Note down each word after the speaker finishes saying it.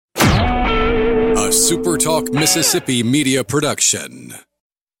SuperTalk Mississippi media production.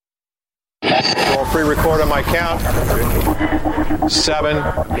 I'll pre-record on my count.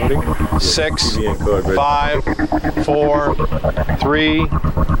 7, 6, 5, 4, 3,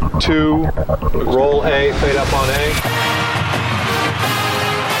 2. Roll A, fade up on A.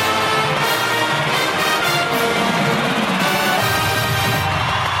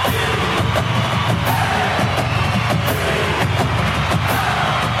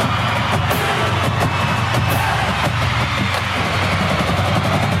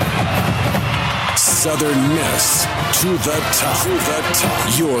 Southern Miss to the top.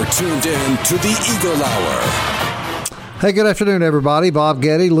 You're tuned in to the Eagle Hour. Hey, good afternoon, everybody. Bob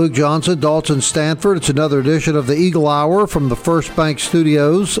Getty, Luke Johnson, Dalton Stanford. It's another edition of the Eagle Hour from the First Bank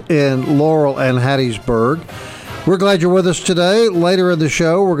Studios in Laurel and Hattiesburg. We're glad you're with us today. Later in the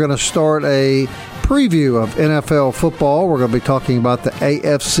show, we're going to start a preview of NFL football. We're going to be talking about the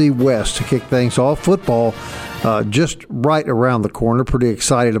AFC West to kick things off. Football just right around the corner. Pretty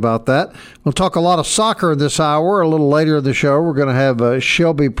excited about that. We'll talk a lot of soccer in this hour. A little later in the show, we're going to have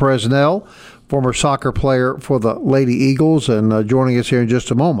Shelby Presnell, former soccer player for the Lady Eagles, and joining us here in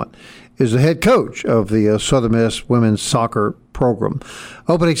just a moment is the head coach of the Southern Miss women's soccer program.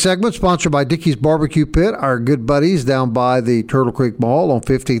 Opening segment sponsored by Dickey's Barbecue Pit, our good buddies down by the Turtle Creek Mall on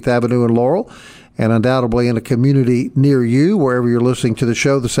 15th Avenue in Laurel, and undoubtedly in a community near you, wherever you're listening to the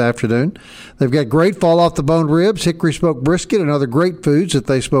show this afternoon. They've got great fall-off-the-bone ribs, hickory smoked brisket, and other great foods that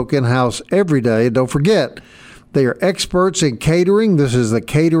they smoke in-house every day. And don't forget, they are experts in catering. This is the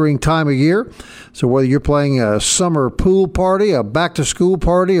catering time of year. So whether you're playing a summer pool party, a back-to-school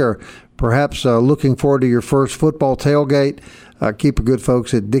party, or perhaps looking forward to your first football tailgate, keep the good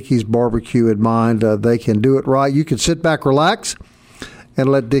folks at Dickey's Barbecue in mind. They can do it right. You can sit back, relax, and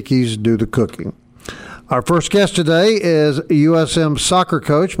let Dickey's do the cooking. Our first guest today is USM soccer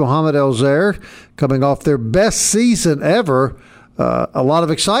coach Mohamed El-Zair, coming off their best season ever. A lot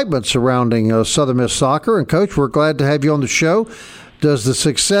of excitement surrounding Southern Miss soccer. And, Coach, we're glad to have you on the show. Does the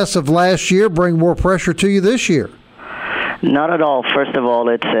success of last year bring more pressure to you this year? Not at all. First of all,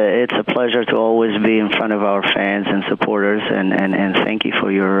 it's a pleasure to always be in front of our fans and supporters, and thank you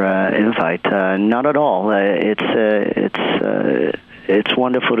for your invite. Not at all. It's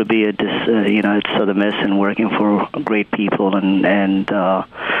wonderful to be at this, at Southern Miss and working for great people, and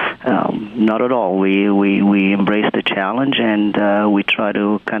not at all. We embrace the challenge, and we try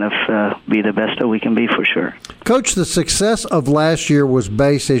to kind of be the best that we can be, for sure. Coach, the success of last year was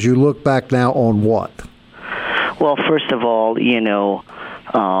based, as you look back now, on what? Well, first of all,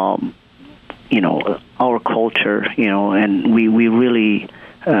 our culture, and we really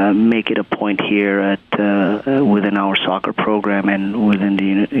make it a point here at within our soccer program and within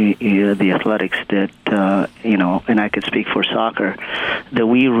the athletics that and I could speak for soccer, that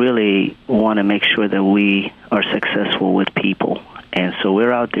we really want to make sure that we are successful with people. And so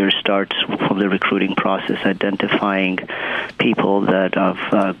we're out there, starts from the recruiting process, identifying people that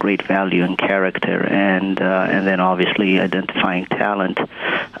have great value and character, and then obviously identifying talent.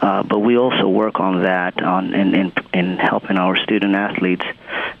 But we also work on that in helping our student athletes,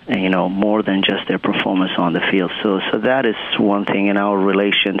 more than just their performance on the field. So that is one thing in our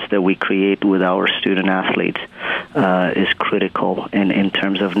relations that we create with our student athletes is critical in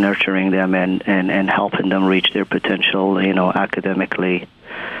terms of nurturing them and helping them reach their potential, academically,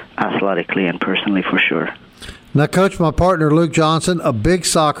 athletically, and personally, for sure. Now, Coach, my partner, Luke Johnson, a big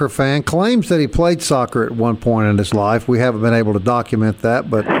soccer fan, claims that he played soccer at one point in his life. We haven't been able to document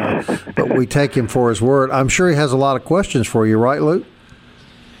that, but we take him for his word. I'm sure he has a lot of questions for you, right, Luke?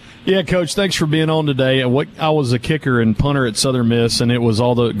 Yeah, Coach, thanks for being on today. I was a kicker and punter at Southern Miss, and it was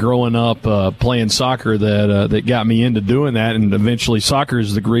all the growing up playing soccer that got me into doing that, and eventually soccer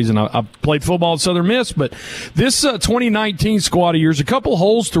is the reason I played football at Southern Miss. But this 2019 squad of yours, a couple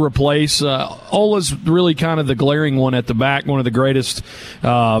holes to replace. Ola's really kind of the glaring one at the back, one of the greatest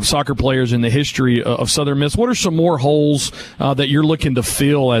soccer players in the history of Southern Miss. What are some more holes that you're looking to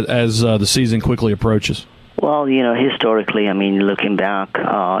fill as the season quickly approaches? Well, historically, looking back,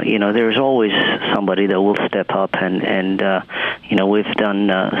 there's always somebody that will step up, and we've done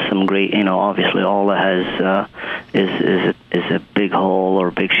some great. Obviously, Ola has is a big hole or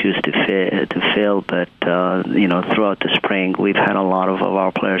big shoes to fill, but throughout the spring, we've had a lot of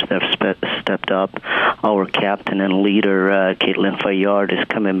our players that have stepped up. Our captain and leader, Caitlin Fayard, is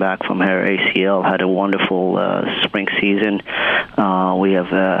coming back from her ACL. Had a wonderful spring season. We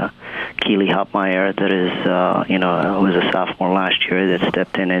have Keely Hopmeyer, that is, was a sophomore last year, that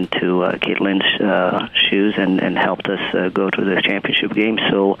stepped into Caitlin's shoes and helped us go to the championship game.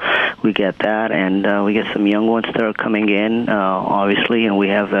 So we get that, and we get some young ones that are coming in, obviously, and we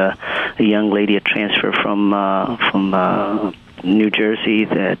have young lady, a transfer from New Jersey,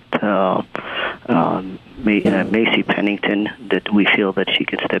 that Macy Pennington, that we feel that she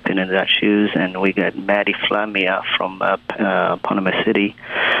can step in that shoes, and we got Maddie Flamia from Panama City.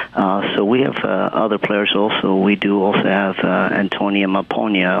 So we have other players also. We do also have Antonia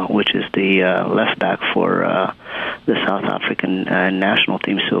Maponia, which is the left back for the South African national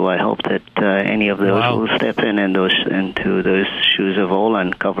team. So I hope that any of those will step into those shoes of Ola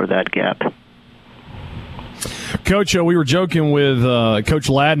and cover that gap. Coach, we were joking with Coach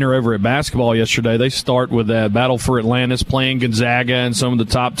Ladner over at basketball yesterday. They start with that battle for Atlantis, playing Gonzaga and some of the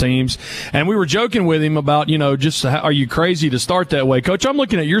top teams. And we were joking with him about, just are you crazy to start that way? Coach, I'm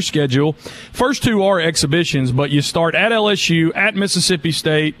looking at your schedule. First two are exhibitions, but you start at LSU, at Mississippi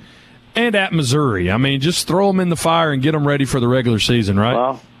State, and at Missouri. I mean, just throw them in the fire and get them ready for the regular season, right?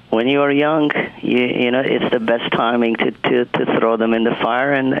 Well, when you are young, you know it's the best timing to throw them in the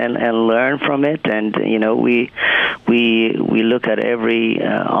fire and learn from it. And we look at every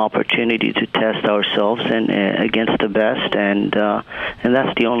opportunity to test ourselves and against the best, and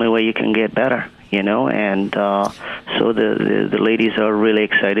that's the only way you can get better. And so the ladies are really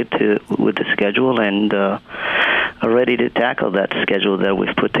excited with the schedule and are ready to tackle that schedule that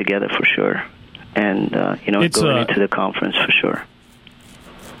we've put together for sure. And going into the conference for sure.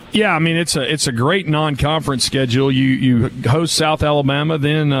 Yeah, I mean it's a great non-conference schedule. You host South Alabama,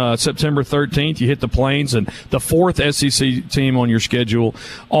 then September 13th you hit the Plains, and the fourth SEC team on your schedule,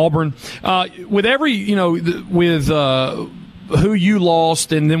 Auburn. With every with who you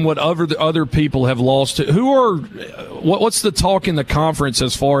lost, and then what other people have lost. What's the talk in the conference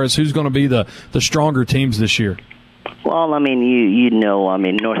as far as who's going to be the stronger teams this year? Well, I mean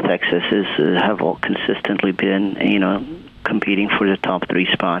North Texas have all consistently been competing for the top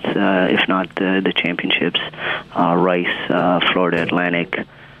three spots, if not the championships. Rice, Florida Atlantic,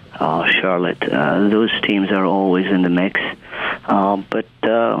 Charlotte, those teams are always in the mix. But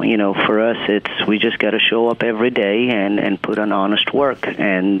for us, we just got to show up every day and put on honest work,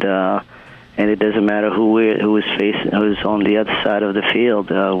 and it doesn't matter who's on the other side of the field.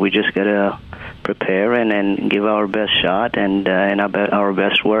 We just got to prepare and give our best shot and our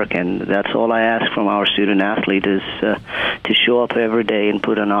best work, and that's all I ask from our student athlete is to show up every day and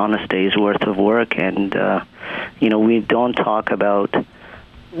put an honest day's worth of work. And we don't talk about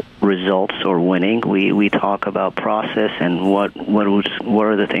results or winning. We talk about process and what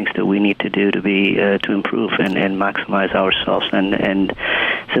are the things that we need to do to be to improve and maximize ourselves. And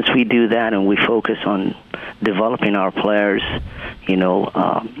since we do that and we focus on developing our players,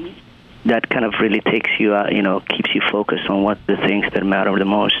 that kind of really takes you keeps you focused on what the things that matter the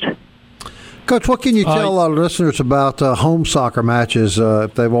most. Coach, what can you tell our listeners about home soccer matches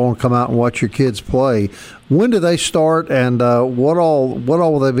if they want to come out and watch your kids play? When do they start, and what all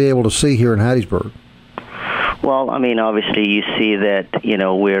will they be able to see here in Hattiesburg? Well, obviously you see that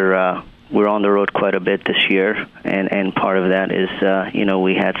we're on the road quite a bit this year, and part of that is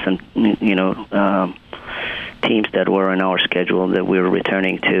we had some teams that were in our schedule that we were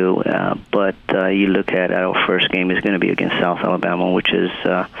returning to, but you look at our first game is going to be against South Alabama, which is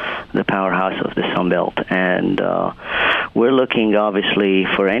the powerhouse of the Sun Belt, and we're looking obviously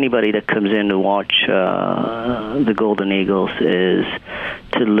for anybody that comes in to watch the Golden Eagles is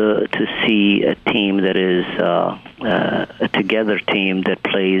to see a team that is a together team that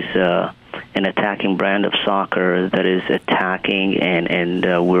plays an attacking brand of soccer that is attacking and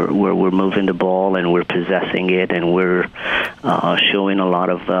we're moving the ball and we're possessing it and we're showing a lot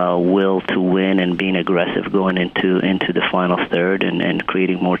of will to win and being aggressive going into the final third and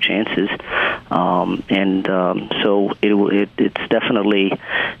creating more chances. So it's definitely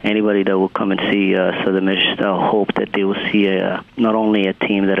anybody that will come and see Southern Miss hope that they will see not only a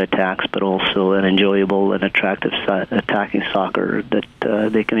team that attacks but also an enjoyable and attractive attacking soccer that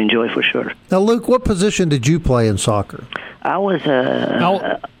they can enjoy for sure. Now, Luke, what position did you play in soccer? I was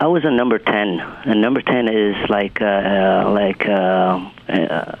a number 10. And number 10 is like a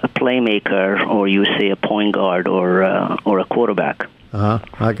playmaker, or you say a point guard, or a quarterback.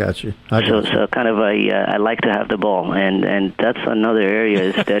 I got you. So kind of I like to have the ball, and that's another area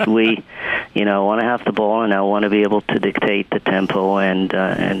is that we, I want to have the ball, and I want to be able to dictate the tempo, and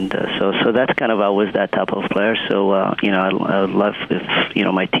so that's kind of I was that type of player. So I would love if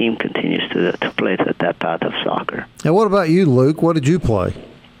my team continues to play that path of soccer. And what about you, Luke? What did you play?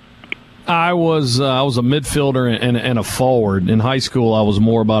 I was a midfielder and a forward. In high school, I was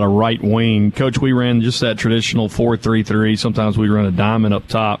more about a right wing. Coach, we ran just that traditional 4-3-3. Sometimes we run a diamond up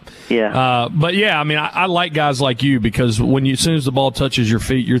top. Yeah. But yeah, I like guys like you because as soon as the ball touches your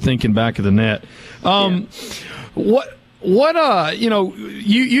feet, you're thinking back of the net. What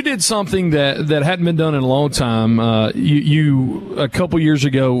you did something that hadn't been done in a long time. You a couple years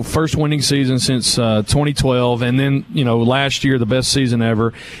ago, first winning season since 2012, and then last year the best season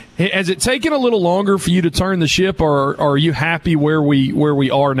ever. Has it taken a little longer for you to turn the ship, or are you happy where we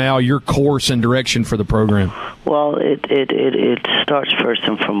are now? Your course and direction for the program. Well, it starts first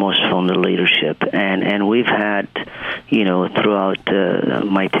and foremost from the leadership, and we've had, throughout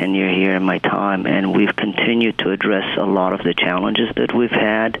my tenure here and my time, and we've continued to address a lot of the challenges that we've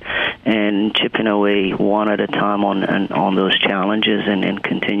had, and chipping away one at a time on those challenges, and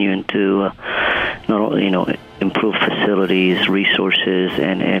continuing to not only improve facilities, resources,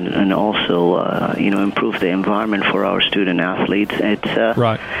 and also improve the environment for our student athletes. It's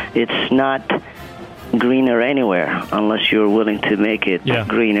right. It's not greener anywhere unless you're willing to make it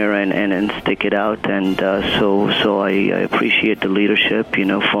greener and stick it out. And so I appreciate the leadership,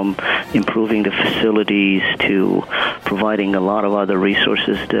 from improving the facilities to providing a lot of other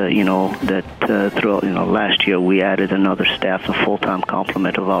resources that throughout last year we added another staff, a full-time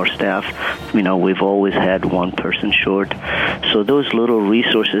complement of our staff. We've always had one person short. So those little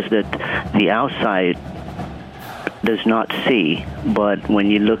resources that the outside does not see, but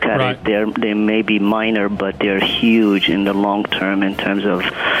when you look at it, they may be minor, but they're huge in the long term in terms of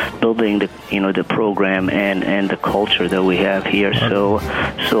building the program and the culture that we have here. So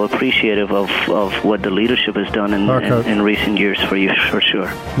appreciative of what the leadership has done in recent years for you, for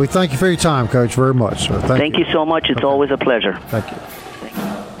sure. We thank you for your time, Coach, very much, sir. Thank you so much. It's always a pleasure. Thank you.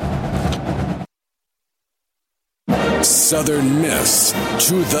 Southern Miss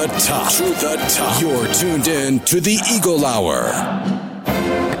to the top. To the top. You're tuned in to the Eagle Hour.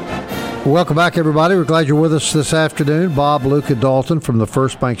 Welcome back, everybody. We're glad you're with us this afternoon. Bob, Luke, and Dalton from the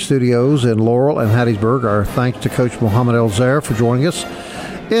First Bank Studios in Laurel and Hattiesburg. Our thanks to Coach Mohamed El-Zair for joining us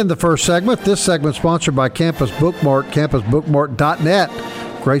in the first segment. This segment sponsored by Campus Bookmart,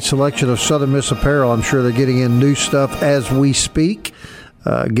 campusbookmart.net. Great selection of Southern Miss apparel. I'm sure they're getting in new stuff as we speak.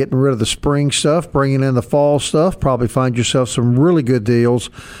 Getting rid of the spring stuff, bringing in the fall stuff. Probably find yourself some really good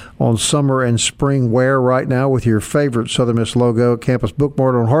deals on summer and spring wear right now with your favorite Southern Miss logo at Campus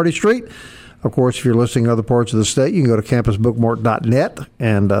Bookmart on Hardy Street. Of course, if you're listening in other parts of the state, you can go to campusbookmart.net,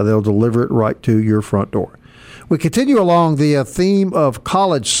 and they'll deliver it right to your front door. We continue along the theme of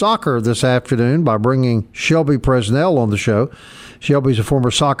college soccer this afternoon by bringing Shelby Presnell on the show. Shelby's a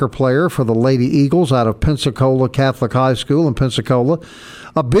former soccer player for the Lady Eagles out of Pensacola Catholic High School in Pensacola.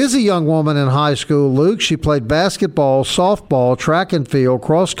 A busy young woman in high school, Luke. She played basketball, softball, track and field,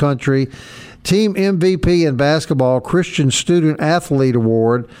 cross country, team MVP in basketball, Christian Student Athlete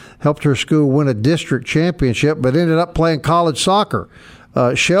Award, helped her school win a district championship, but ended up playing college soccer.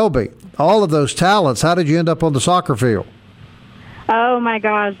 Shelby, all of those talents, how did you end up on the soccer field? Oh my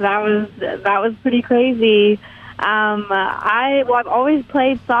gosh, that was pretty crazy. I've always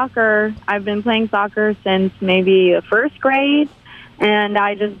played soccer. I've been playing soccer since maybe first grade, and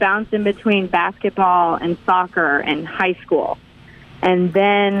I just bounced in between basketball and soccer in high school. And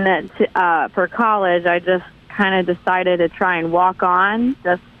then for college, I just kind of decided to try and walk on,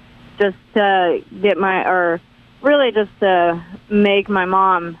 just to get just to make my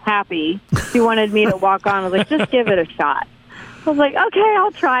mom happy. She wanted me to walk on. I was like, just give it a shot. I was like, okay,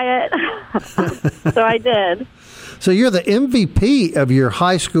 I'll try it. So I did. So you're the MVP of your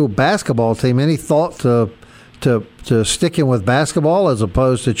high school basketball team. Any thought to sticking with basketball as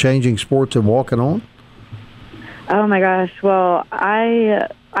opposed to changing sports and walking on? Oh my gosh! Well, I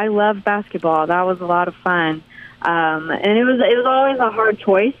love basketball. That was a lot of fun, and it was always a hard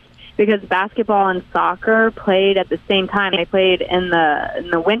choice because basketball and soccer played at the same time. They played in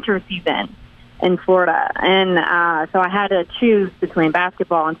the winter season in Florida, and so I had to choose between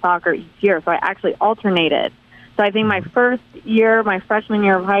basketball and soccer each year. So I actually alternated. So I think my freshman year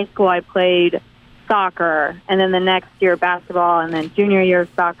of high school, I played soccer, and then the next year basketball, and then junior year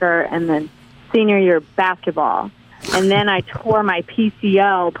soccer, and then senior year basketball. And then I tore my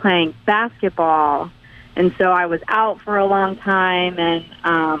PCL playing basketball, and so I was out for a long time. And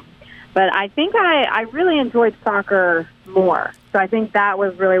but I think I really enjoyed soccer more. So I think that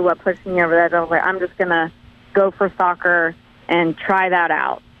was really what pushed me over there. I was like, I'm just going to go for soccer and try that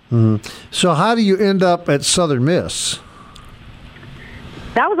out. Mm-hmm. So how do you end up at Southern Miss?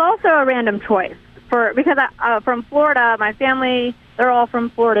 That was also a random choice because from Florida, my family, they're all from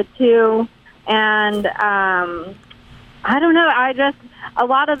Florida too. And I don't know, a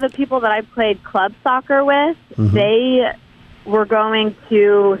lot of the people that I played club soccer with, mm-hmm. they were going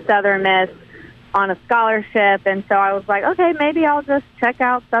to Southern Miss on a scholarship. And so I was like, okay, maybe I'll just check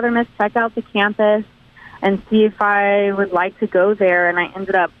out Southern Miss, check out the campus, and see if I would like to go there. And I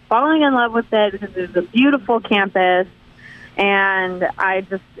ended up falling in love with it because it was a beautiful campus. and I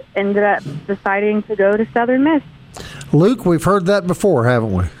just ended up deciding to go to Southern Miss. Luke, we've heard that before,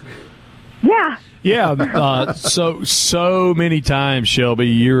 haven't we? Yeah. Yeah, so many times, Shelby.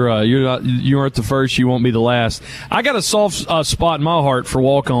 You aren't the first. You won't be the last. I got a soft spot in my heart for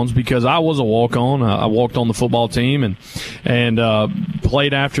walk-ons because I was a walk-on. I walked on the football team and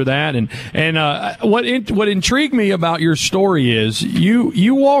played after that. And what intrigued me about your story is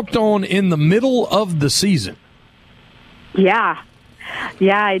you walked on in the middle of the season. Yeah,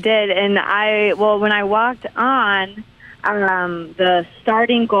 I did. And when I walked on, the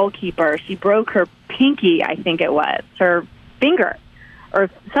starting goalkeeper, she broke her pinky, I think it was, her finger, or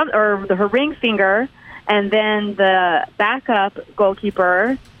her ring finger, and then the backup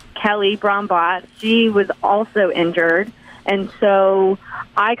goalkeeper, Kelly Brombot, she was also injured, and so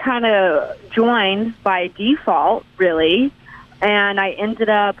I kind of joined by default, really, and I ended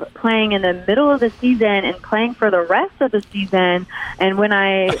up playing in the middle of the season and playing for the rest of the season. And when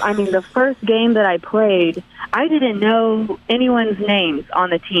the first game that I played, I didn't know anyone's names on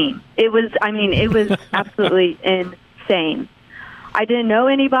the team. It was absolutely insane. I didn't know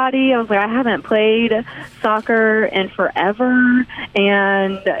anybody. I was like, I haven't played soccer in forever,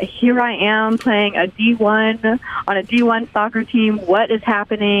 and here I am playing a D1 on a D1 soccer team. What is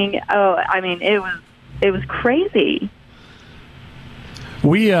happening? Oh, it was crazy.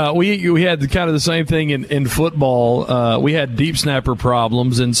 We had kind of the same thing in football. We had deep snapper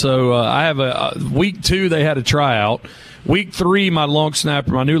problems, and so I have week 2 they had a tryout. Week 3, my new long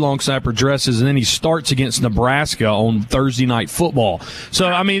snapper dresses, and then he starts against Nebraska on Thursday Night Football.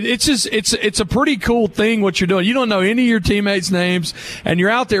 So it's a pretty cool thing what you're doing. You don't know any of your teammates' names, and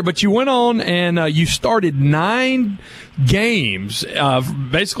you're out there, but you went on and you started 9 games,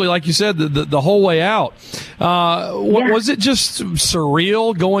 basically, like you said, the whole way out. Was it just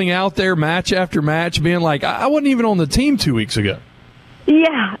surreal going out there match after match, being like, I wasn't even on the team 2 weeks ago?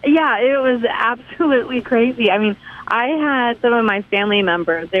 Yeah, it was absolutely crazy. I mean, I had some of my family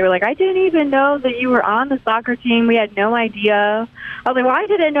members, they were like, I didn't even know that you were on the soccer team. We had no idea. I was like, well, I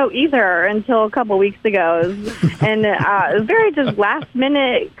didn't know either until a couple weeks ago. And it was very just last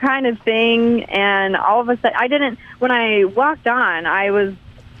minute kind of thing. And all of a sudden, when I walked on, I was,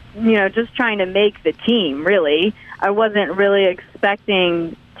 just trying to make the team, really. I wasn't really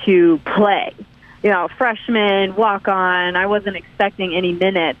expecting to play. Freshman, walk on. I wasn't expecting any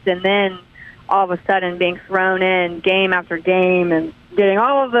minutes. And then all of a sudden being thrown in game after game and getting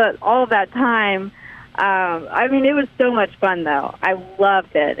all of that time. It was so much fun, though. I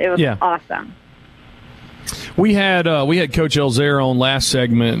loved it. It was awesome. We had Coach Elzera on last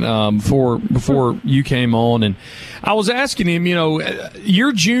segment before you came on, and I was asking him,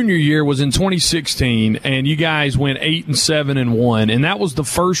 your junior year was in 2016, and you guys went 8-7-1, and that was the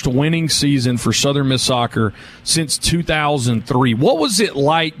first winning season for Southern Miss soccer since 2003. What was it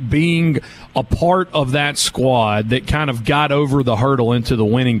like being a part of that squad that kind of got over the hurdle into the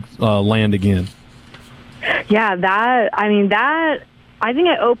winning land again? Yeah, I think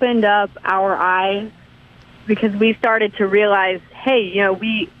it opened up our eyes, because we started to realize, hey,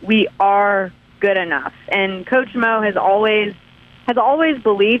 we are good enough. And Coach Mo has always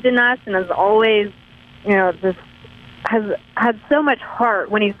believed in us, and has always, just has had so much heart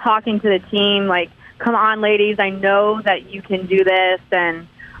when he's talking to the team, like, come on, ladies, I know that you can do this. And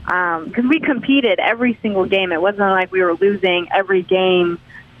because we competed every single game. It wasn't like we were losing every game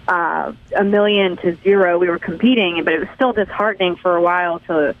 1,000,000-0. We were competing, but it was still disheartening for a while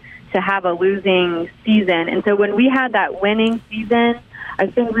to have a losing season. And so when we had that winning season, I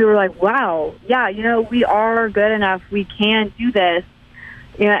think we were like, wow, yeah, we are good enough. We can do this.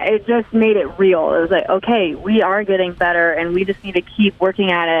 It just made it real. It was like, okay, we are getting better, and we just need to keep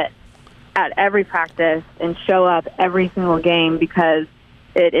working at it at every practice and show up every single game, because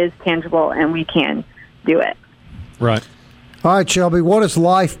it is tangible and we can do it. Right. All right, Shelby, what has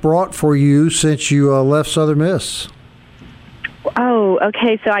life brought for you since you left Southern Miss? Oh,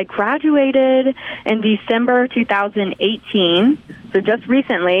 okay. So I graduated in December 2018, so just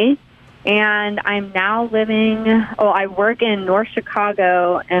recently, and I'm now I work in North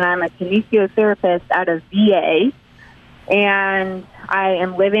Chicago, and I'm a kinesiotherapist at a VA, and I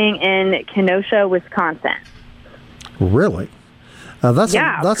am living in Kenosha, Wisconsin. Really? That's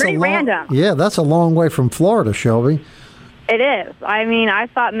pretty random. Yeah, that's a long way from Florida, Shelby. It is. I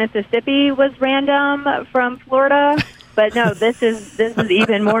thought Mississippi was random from Florida. But no, this is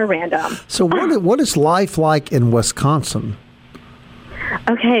even more random. So what is life like in Wisconsin?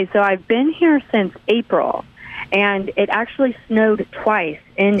 Okay, so I've been here since April, and it actually snowed twice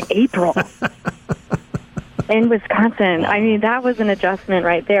in April in Wisconsin. That was an adjustment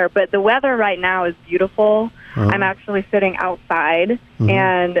right there. But the weather right now is beautiful. I'm actually sitting outside,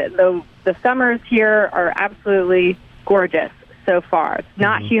 and the summers here are absolutely gorgeous so far. It's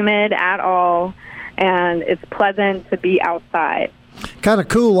not humid at all, and it's pleasant to be outside. Kind of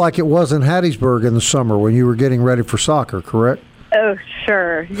cool like it was in Hattiesburg in the summer when you were getting ready for soccer, correct? Oh,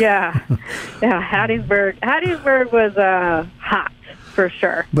 sure. Yeah. Yeah, Hattiesburg was hot, for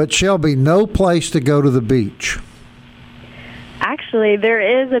sure. But, Shelby, no place to go to the beach. Actually,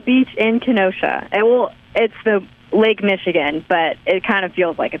 there is a beach in Kenosha. It's the Lake Michigan, but it kind of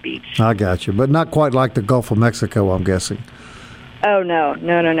feels like a beach. I got you, but not quite like the Gulf of Mexico, I'm guessing. Oh, no.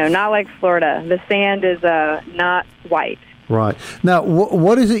 Not like Florida. The sand is not white. Right. Now,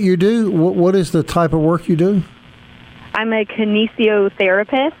 what is it you do? What is the type of work you do? I'm a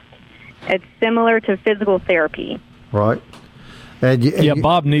kinesiotherapist. It's similar to physical therapy. Right. And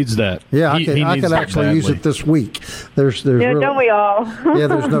Bob needs that. Yeah, I can actually use it this week. There's really, don't we all? Yeah,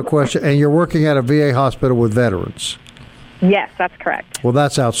 there's no question. And you're working at a VA hospital with veterans. Yes, that's correct. Well,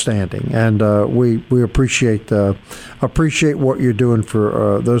 that's outstanding, and we appreciate what you're doing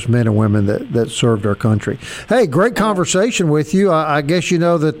for those men and women that served our country. Hey, great conversation with you. I guess you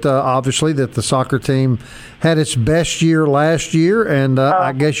know that obviously that the soccer team had its best year last year, and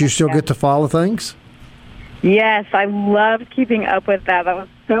I guess you still get to follow things. Yes, I loved keeping up with that. That was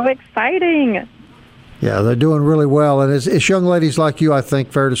so exciting. Yeah, they're doing really well, and it's young ladies like you, I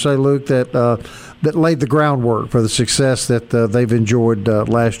think, fair to say, Luke, that laid the groundwork for the success that they've enjoyed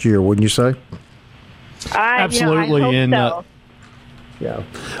last year, wouldn't you say? Absolutely, I hope so. Yeah,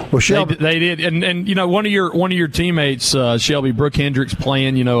 well, Shelby, they did, and one of your teammates, Shelby Brooke Hendricks,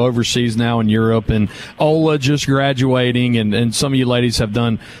 playing overseas now in Europe, and Ola just graduating, and some of you ladies have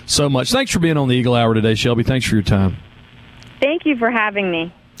done so much. Thanks for being on the Eagle Hour today, Shelby. Thanks for your time. Thank you for having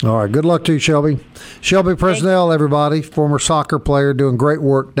me. All right, good luck to you, Shelby. Shelby Presnell, everybody, former soccer player, doing great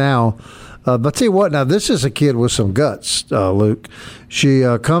work now. But tell you what, now this is a kid with some guts, Luke. She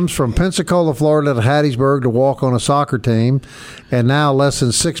comes from Pensacola, Florida to Hattiesburg to walk on a soccer team, and now less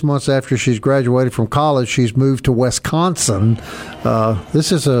than 6 months after she's graduated from college, she's moved to Wisconsin.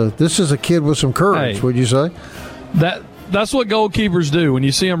 This is a kid with some courage, would you say? That's what goalkeepers do. When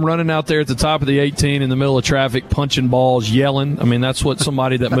you see them running out there at the top of the 18 in the middle of traffic, punching balls, yelling, that's what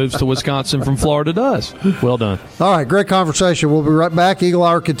somebody that moves to Wisconsin from Florida does. Well done. All right, great conversation. We'll be right back. Eagle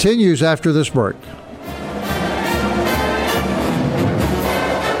Hour continues after this break.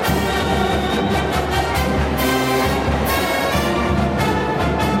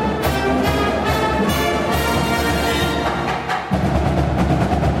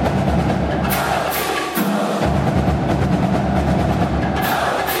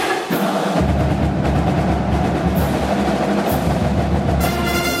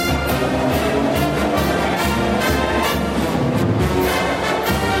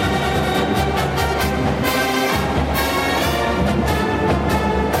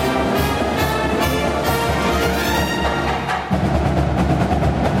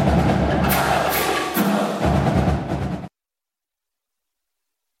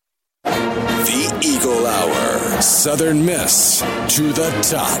 Southern Miss to the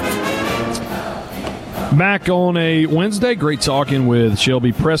top. Back on a Wednesday, great talking with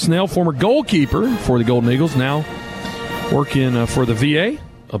Shelby Presnell, former goalkeeper for the Golden Eagles, now working for the VA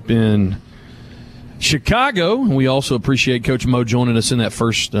up in Chicago. We also appreciate Coach Mo joining us in that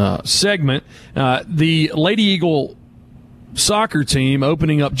first segment. The Lady Eagle soccer team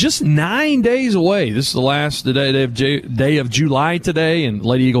opening up just 9 days away. This is the last day of July today, and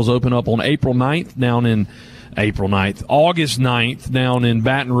Lady Eagles open up on August 9th down in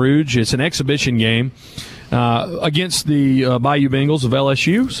Baton Rouge. It's an exhibition game against the Bayou Bengals of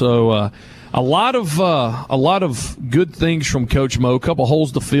LSU. So a lot of good things from Coach Mo. A couple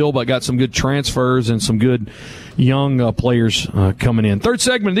holes to fill, but got some good transfers and some good young players coming in. Third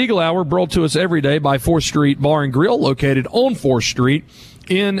segment of Eagle Hour brought to us every day by 4th Street Bar and Grill, located on 4th Street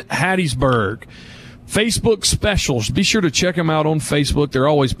in Hattiesburg. Facebook specials. Be sure to check them out on Facebook. They're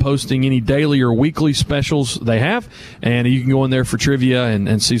always posting any daily or weekly specials they have, and you can go in there for trivia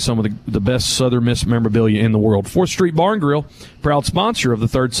and see some of the best Southern Miss memorabilia in the world. 4th Street Bar and Grill, proud sponsor of the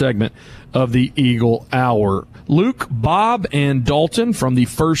third segment of the Eagle Hour. Luke, Bob, and Dalton from the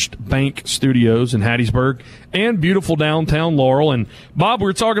First Bank Studios in Hattiesburg and beautiful downtown Laurel. And Bob, we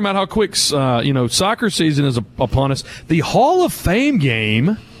were talking about how quick soccer season is upon us. The Hall of Fame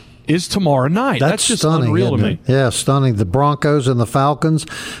game is tomorrow night. That's just stunning, unreal to me. Yeah, stunning. The Broncos and the Falcons.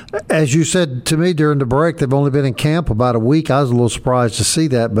 As you said to me during the break, they've only been in camp about a week. I was a little surprised to see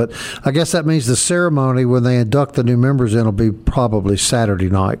that, but I guess that means the ceremony when they induct the new members in will be probably Saturday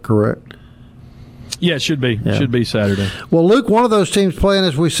night, correct? Yeah, it should be. Yeah. Should be Saturday. Well, Luke, one of those teams playing,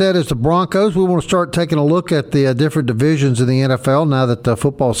 as we said, is the Broncos. We want to start taking a look at the different divisions in the NFL now that the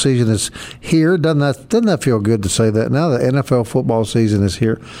football season is here. Doesn't that feel good to say that? Now the NFL football season is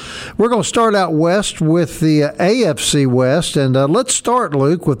here. We're going to start out west with the AFC West, and let's start,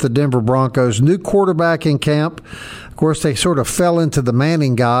 Luke, with the Denver Broncos. New quarterback in camp. Of course, they sort of fell into the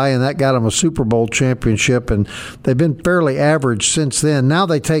Manning guy, and that got them a Super Bowl championship, and they've been fairly average since then. Now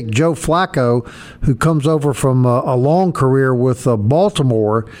they take Joe Flacco, who comes over from a long career with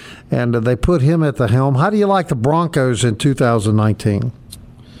Baltimore, and they put him at the helm. How do you like the Broncos in 2019?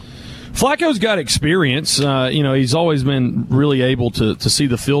 Flacco's got experience. He's always been really able to see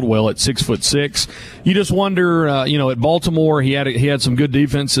the field well at 6'6". You just wonder, at Baltimore, he had some good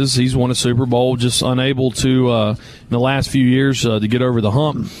defenses. He's won a Super Bowl, just unable to in the last few years to get over the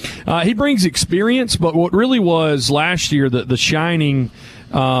hump. He brings experience, but what really was last year the shining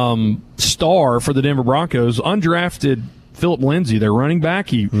star for the Denver Broncos, undrafted Philip Lindsay, their running back.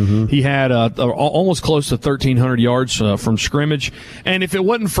 He had almost close to 1,300 yards from scrimmage. And if it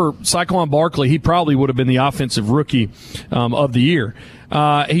wasn't for Saquon Barkley, he probably would have been the offensive rookie of the year.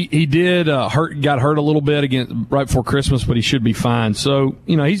 He did got hurt a little bit right before Christmas, but he should be fine. So,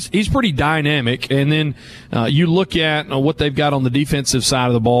 he's pretty dynamic. And then you look at what they've got on the defensive side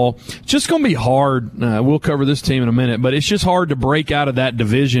of the ball. It's just going to be hard. We'll cover this team in a minute, but it's just hard to break out of that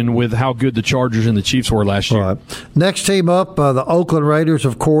division with how good the Chargers and the Chiefs were last year. Right. Next team up, the Oakland Raiders,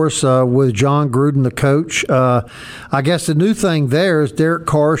 of course, with John Gruden, the coach. I guess the new thing there is Derek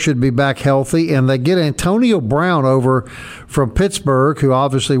Carr should be back healthy, and they get Antonio Brown over from Pittsburgh, who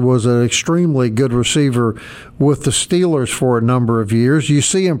obviously was an extremely good receiver with the Steelers for a number of years. You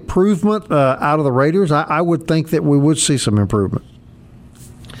see improvement out of the Raiders? I would think that we would see some improvement.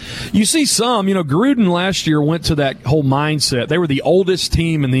 You see some. Gruden last year went to that whole mindset. They were the oldest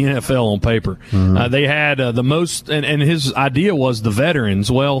team in the NFL on paper. They had the most, and his idea was the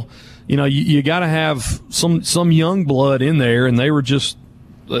veterans. Well, you got to have some young blood in there, and they weren't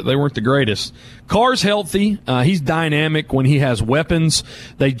the greatest. Carr's healthy. He's dynamic when he has weapons.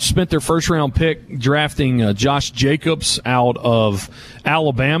 They spent their first-round pick drafting Josh Jacobs out of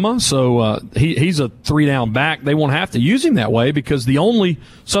Alabama, so he's a three-down back. They won't have to use him that way because the only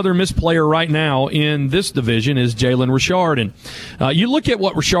Southern Miss player right now in this division is Jalen Richard. And you look at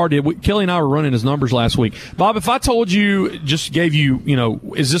what Richard did. Kelly and I were running his numbers last week. Bob, if I told you, just gave you,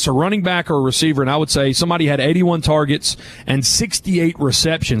 is this a running back or a receiver, and I would say somebody had 81 targets and 68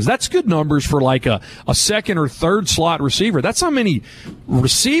 receptions. That's good numbers for like a second or third slot receiver. That's how many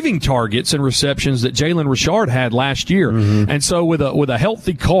receiving targets and receptions that Jalen Richard had last year. And so with a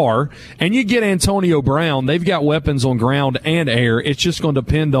healthy Carr, and you get Antonio Brown, they've got weapons on ground and air. It's just going to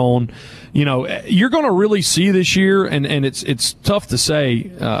depend on, you're going to really see this year, and it's tough to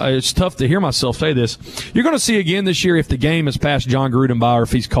say. It's tough to hear myself say this. You're going to see again this year if the game has passed John Gruden by or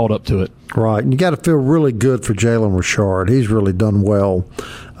if he's caught up to it. Right, and you got to feel really good for Jalen Richard. He's really done well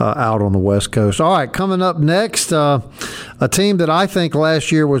out on the West Coast. All right, coming up next, a team that I think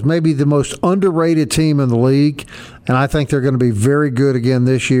last year was maybe the most underrated team in the league, and I think they're going to be very good again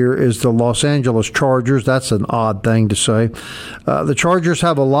this year, is the Los Angeles Chargers. That's an odd thing to say. The Chargers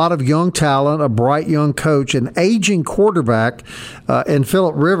have a lot of young talent, a bright young coach, an aging quarterback in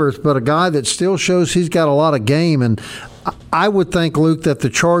Phillip Rivers, but a guy that still shows he's got a lot of game. And I would think, Luke, that the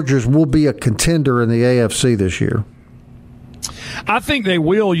Chargers will be a contender in the AFC this year. I think they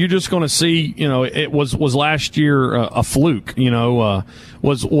will. You're just going to see, it was last year a fluke,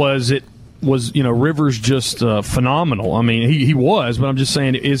 was Rivers just phenomenal? I mean, he was, but I'm just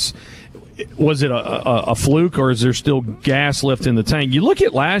saying, was it a fluke, or is there still gas left in the tank? You look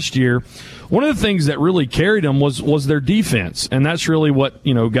at last year, one of the things that really carried them was their defense, and that's really what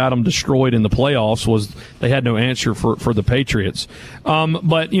got them destroyed in the playoffs. Was they had no answer for the Patriots.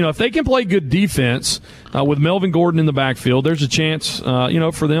 But if they can play good defense with Melvin Gordon in the backfield, there's a chance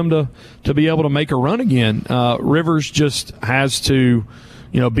for them to be able to make a run again. Rivers just has to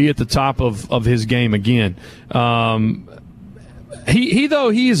be at the top of his game again.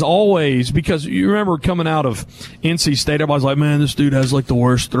 He is always, because you remember coming out of NC State, everybody's like, man, this dude has like the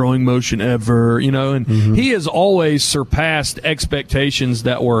worst throwing motion ever, and he has always surpassed expectations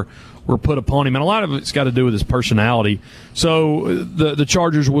that were put upon him, and a lot of it's got to do with his personality. So the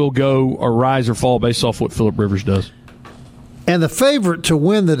Chargers will go or rise or fall based off what Phillip Rivers does. And the favorite to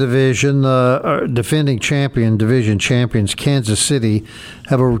win the division, defending division champions, Kansas City,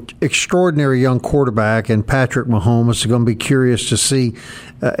 have an extraordinary young quarterback, and Patrick Mahomes is going to be curious to see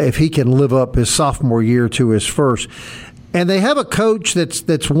if he can live up his sophomore year to his first. And they have a coach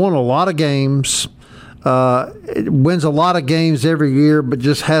that's won a lot of games, wins a lot of games every year, but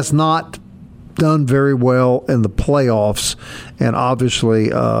just has not done very well in the playoffs, and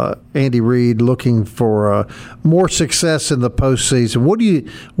obviously Andy Reid looking for more success in the postseason. What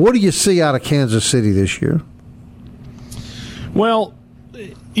do you see out of Kansas City this year? Well,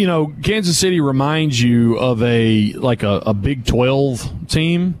 Kansas City reminds you of a Big 12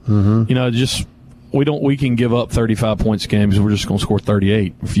 team. Mm-hmm. We can give up 35 points games. We're just going to score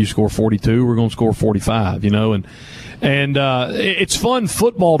 38. If you score 42, we're going to score 45. And it's fun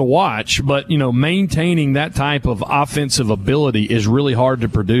football to watch, but maintaining that type of offensive ability is really hard to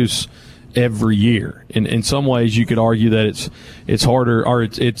produce every year. In some ways, you could argue that it's harder, or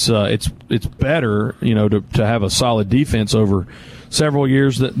it's better, to have a solid defense over several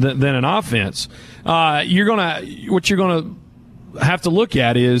years than an offense. What you're gonna have to look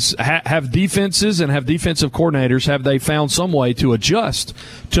at is have defenses and have defensive coordinators, have they found some way to adjust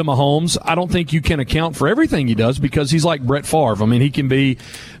to Mahomes? I don't think you can account for everything he does, because he's like Brett Favre. I mean, he can be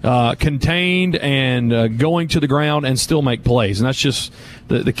contained and going to the ground and still make plays, and that's just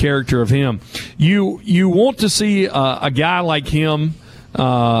the character of him. You want to see a guy like him.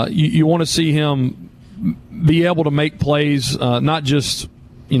 You want to see him be able to make plays, not just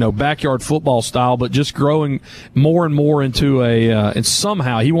backyard football style, but just growing more and more into and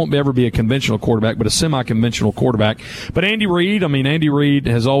somehow he won't ever be a conventional quarterback, but a semi-conventional quarterback. But Andy Reid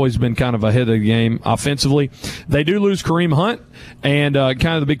has always been kind of ahead of the game offensively. They do lose Kareem Hunt, and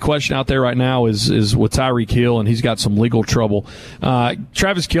kind of the big question out there right now is with Tyreek Hill, and he's got some legal trouble.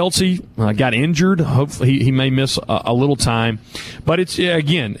 Travis Kelce got injured. Hopefully he may miss a little time, but this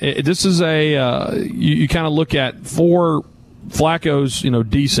is you kind of look at four. Flacco's,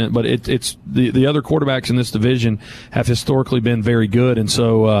 decent, but it's the other quarterbacks in this division have historically been very good, and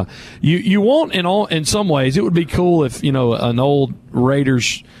so you won't in some ways. It would be cool if an old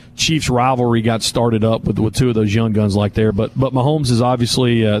Raiders Chiefs rivalry got started up with two of those young guns like there. But Mahomes is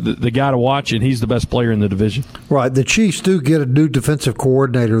obviously the guy to watch, and he's the best player in the division. Right. The Chiefs do get a new defensive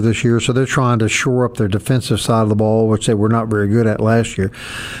coordinator this year, so they're trying to shore up their defensive side of the ball, which they were not very good at last year.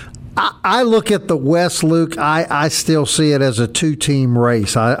 I look at the West, Luke. I still see it as a two-team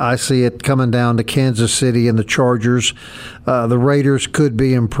race. I see it coming down to Kansas City and the Chargers. The Raiders could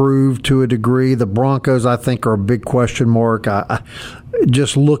be improved to a degree. The Broncos, I think, are a big question mark.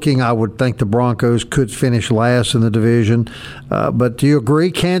 Just looking, I would think the Broncos could finish last in the division. But do you agree?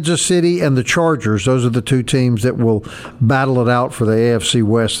 Kansas City and the Chargers, those are the two teams that will battle it out for the AFC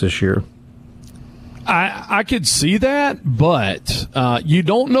West this year. I could see that, but you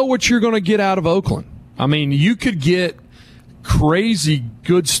don't know what you're going to get out of Oakland. I mean, you could get crazy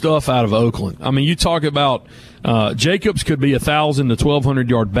good stuff out of Oakland. I mean, you talk about Jacobs could be 1,000 to 1,200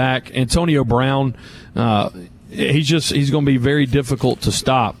 yard back. Antonio Brown, he's going to be very difficult to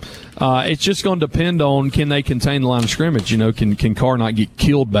stop. It's just going to depend on, can they contain the line of scrimmage? Can Carr not get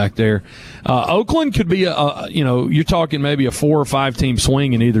killed back there? Oakland could be you're talking maybe a 4 or 5 team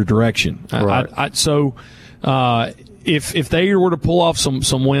swing in either direction. Right. So if they were to pull off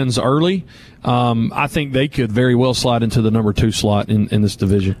some wins early, I think they could very well slide into the number 2 slot in this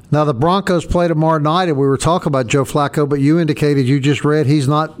division. Now the Broncos play tomorrow night, and we were talking about Joe Flacco, but you indicated you just read he's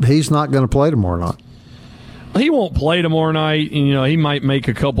not going to play tomorrow night. He won't play tomorrow night. He might make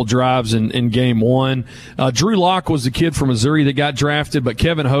a couple drives in game one. Drew Lock was the kid from Missouri that got drafted, but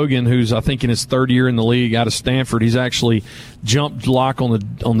Kevin Hogan, who's I think in his 3rd year in the league out of Stanford, he's actually jumped Lock on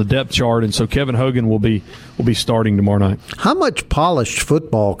the depth chart, and so Kevin Hogan will be starting tomorrow night. How much polished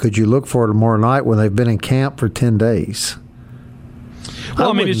football could you look for tomorrow night when they've been in camp for 10 days?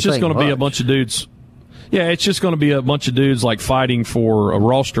 Well, it's just going to be a bunch of dudes. Yeah, it's just going to be a bunch of dudes like fighting for a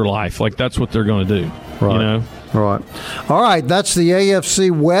roster life. Like that's what they're going to do. Right. Right. All right. That's the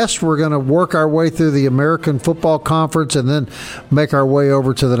AFC West. We're going to work our way through the American Football Conference and then make our way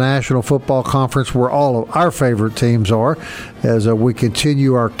over to the National Football Conference, where all of our favorite teams are, as we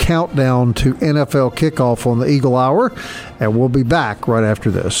continue our countdown to NFL kickoff on the Eagle Hour. And we'll be back right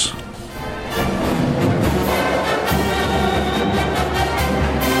after this.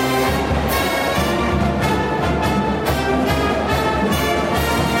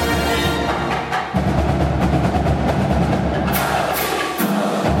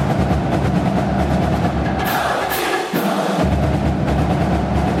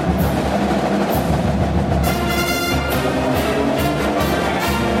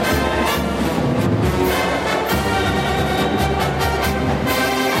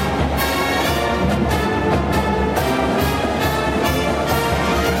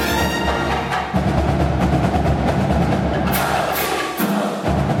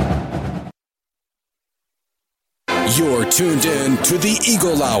 You're tuned in to the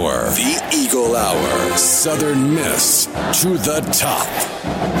Eagle Hour. The Eagle Hour. Southern Miss to the top.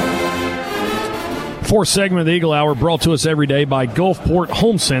 Fourth segment of the Eagle Hour brought to us every day by Gulfport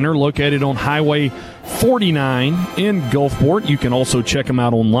Home Center, located on Highway 49 in Gulfport. You can also check them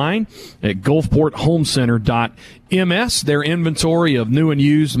out online at gulfporthomecenter.ms. Their inventory of new and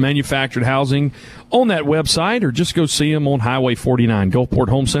used manufactured housing on that website, or just go see them on Highway 49. Gulfport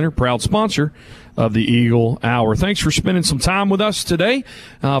Home Center, proud sponsor of the Eagle Hour. Thanks for spending some time with us today.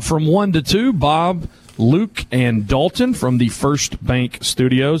 From 1 to 2, Bob, Luke, and Dalton from the First Bank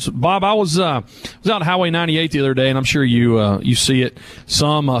Studios. Bob, I was out Highway 98 the other day, and I'm sure you see it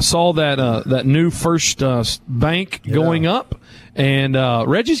some. Saw that new First Bank going up, and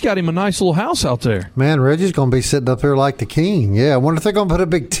Reggie's got him a nice little house out there. Man, Reggie's going to be sitting up there like the king. Yeah, I wonder if they're going to put a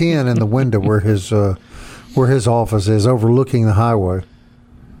big 10 in the window where his office is, overlooking the highway.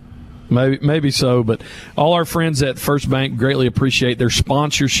 Maybe so, but all our friends at First Bank greatly appreciate their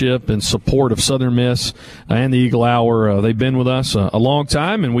sponsorship and support of Southern Miss and the Eagle Hour. They've been with us a long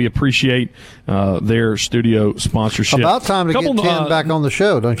time, and we appreciate their studio sponsorship. About time to get Tim back on the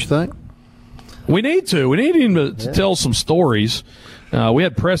show, don't you think? We need to. We need him to tell some stories. We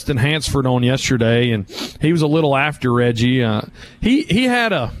had Preston Hansford on yesterday, and he was a little after Reggie.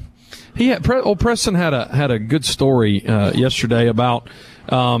 Preston had a good story yesterday about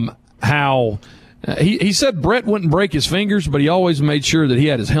how he said Brett wouldn't break his fingers, but he always made sure that he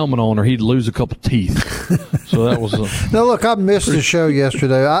had his helmet on or he'd lose a couple teeth. So that was now look, I missed the show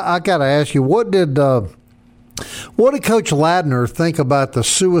yesterday. I got to ask you, what did Coach Ladner think about the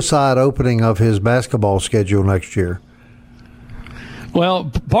suicide opening of his basketball schedule next year?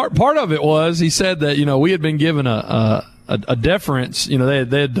 Well, part of it was he said that we had been given a deference. They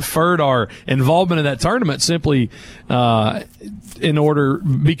had deferred our involvement in that tournament simply because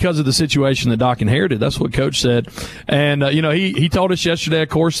of the situation that Doc inherited. That's what Coach said. And, he told us yesterday, of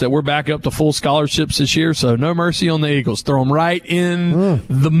course, that we're back up to full scholarships this year, so no mercy on the Eagles. Throw them right in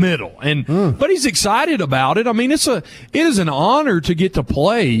the middle. But he's excited about it. I mean, it is an honor to get to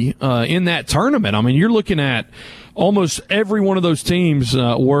play in that tournament. I mean, you're looking at almost every one of those teams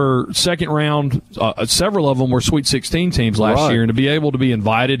were second round. Several of them were Sweet 16 teams last year, and to be able to be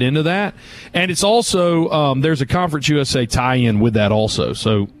invited into that. And it's also there's a Conference USA tie-in with that also.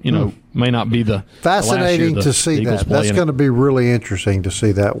 So, may not be the fascinating to see that. That's going to be really interesting to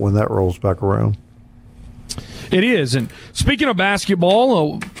see that when that rolls back around. It is. And speaking of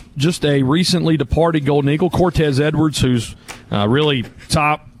basketball, just a recently departed Golden Eagle, Cortez Edwards, who's really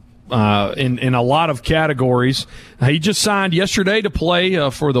top in a lot of categories. He just signed yesterday to play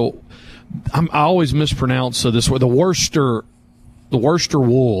for I always mispronounce this word, the Worcester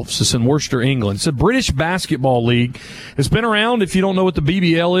Wolves. It's in Worcester, England. It's a British basketball league. It's been around, if you don't know what the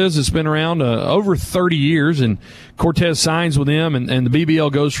BBL is, it's been around over 30 years, and Cortez signs with them, and the BBL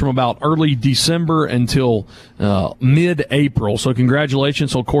goes from about early December until mid-April. So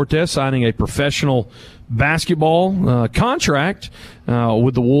congratulations on Cortez signing a professional basketball contract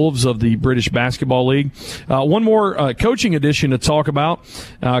with the Wolves of the British Basketball League. One more coaching addition to talk about.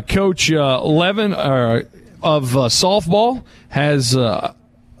 Coach Levin of softball has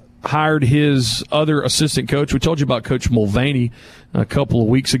hired his other assistant coach. We told you about Coach Mulvaney a couple of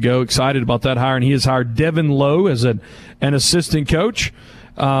weeks ago. Excited about that hire, and he has hired Devin Lowe as an assistant coach.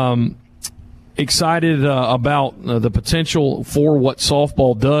 Excited about the potential for what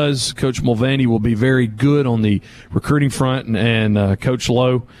softball does. Coach Mulvaney will be very good on the recruiting front, and Coach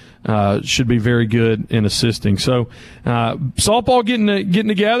Lowe should be very good in assisting. So softball getting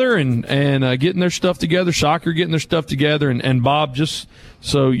together and getting their stuff together, soccer getting their stuff together, and Bob, just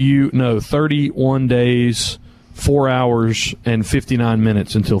so 31 days, 4 hours, and 59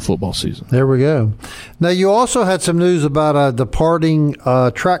 minutes until football season. There we go. Now, you also had some news about a departing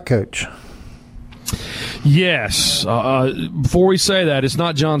track coach. Yes. Before we say that, it's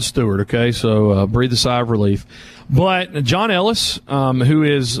not John Stewart, okay? So breathe a sigh of relief. But John Ellis, who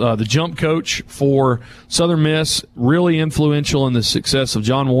is the jump coach for Southern Miss, really influential in the success of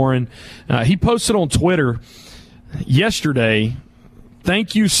John Warren, he posted on Twitter yesterday,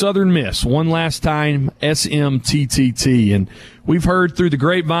 "Thank you, Southern Miss. One last time, SMTTT." And we've heard through the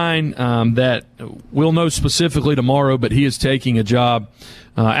grapevine that we'll know specifically tomorrow, but he is taking a job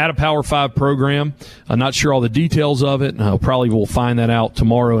at a Power 5 program. I'm not sure all the details of it. Probably we'll find that out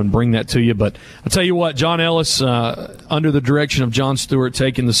tomorrow and bring that to you. But I'll tell you what, John Ellis, under the direction of John Stewart,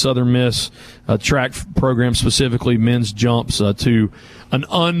 taking the Southern Miss track program, specifically men's jumps, to an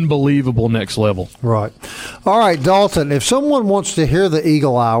unbelievable next level. Right. All right, Dalton, if someone wants to hear the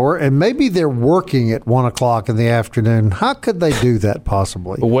Eagle Hour and maybe they're working at 1 o'clock in the afternoon, how could they do that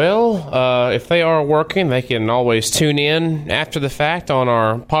possibly? Well, if they are working, they can always tune in after the fact on our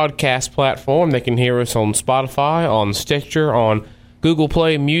podcast platform. They can hear us on Spotify, on Stitcher, on Google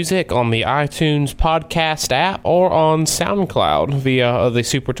Play Music, on the iTunes podcast app, or on SoundCloud via the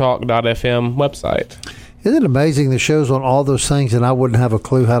supertalk.fm website. Isn't it amazing the show's on all those things and I wouldn't have a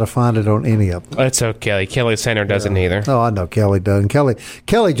clue how to find it on any of them? It's okay. Kelly Center doesn't either. Oh, I know Kelly doesn't.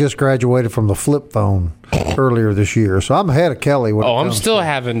 Kelly just graduated from the flip phone earlier this year, so I'm ahead of Kelly. I'm still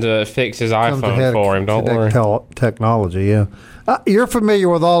having to fix his iPhone for him. Don't worry. Technology, yeah. You're familiar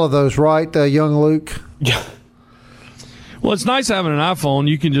with all of those, right, young Luke? Yeah. Well, it's nice having an iPhone.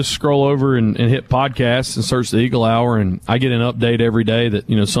 You can just scroll over and hit podcasts and search the Eagle Hour, and I get an update every day that,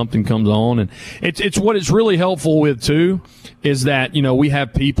 something comes on. And it's what it's really helpful with, too, is that, we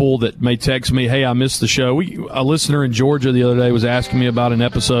have people that may text me, hey, I missed the show. A listener in Georgia the other day was asking me about an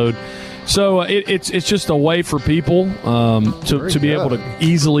episode. So it's just a way for people to be able to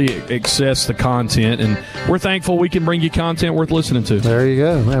easily access the content, and we're thankful we can bring you content worth listening to. There you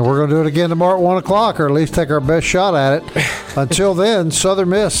go. And we're going to do it again tomorrow at 1 o'clock, or at least take our best shot at it. Until then, Southern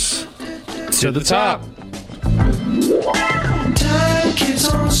Miss. To the top. Time keeps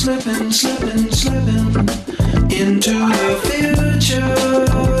on slipping into the future.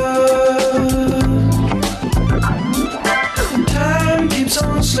 Time keeps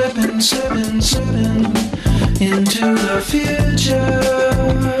on slipping into the future.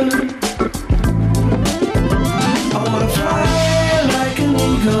 I wanna fly like an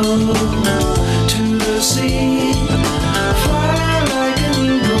eagle to the sea. Fly like an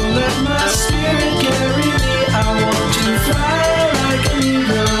eagle, let my spirit carry me. I want to fly like an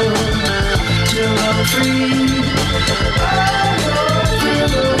eagle till I'm free. I go through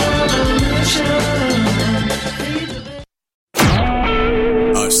the revolution.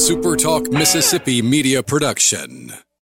 A SuperTalk Mississippi media production.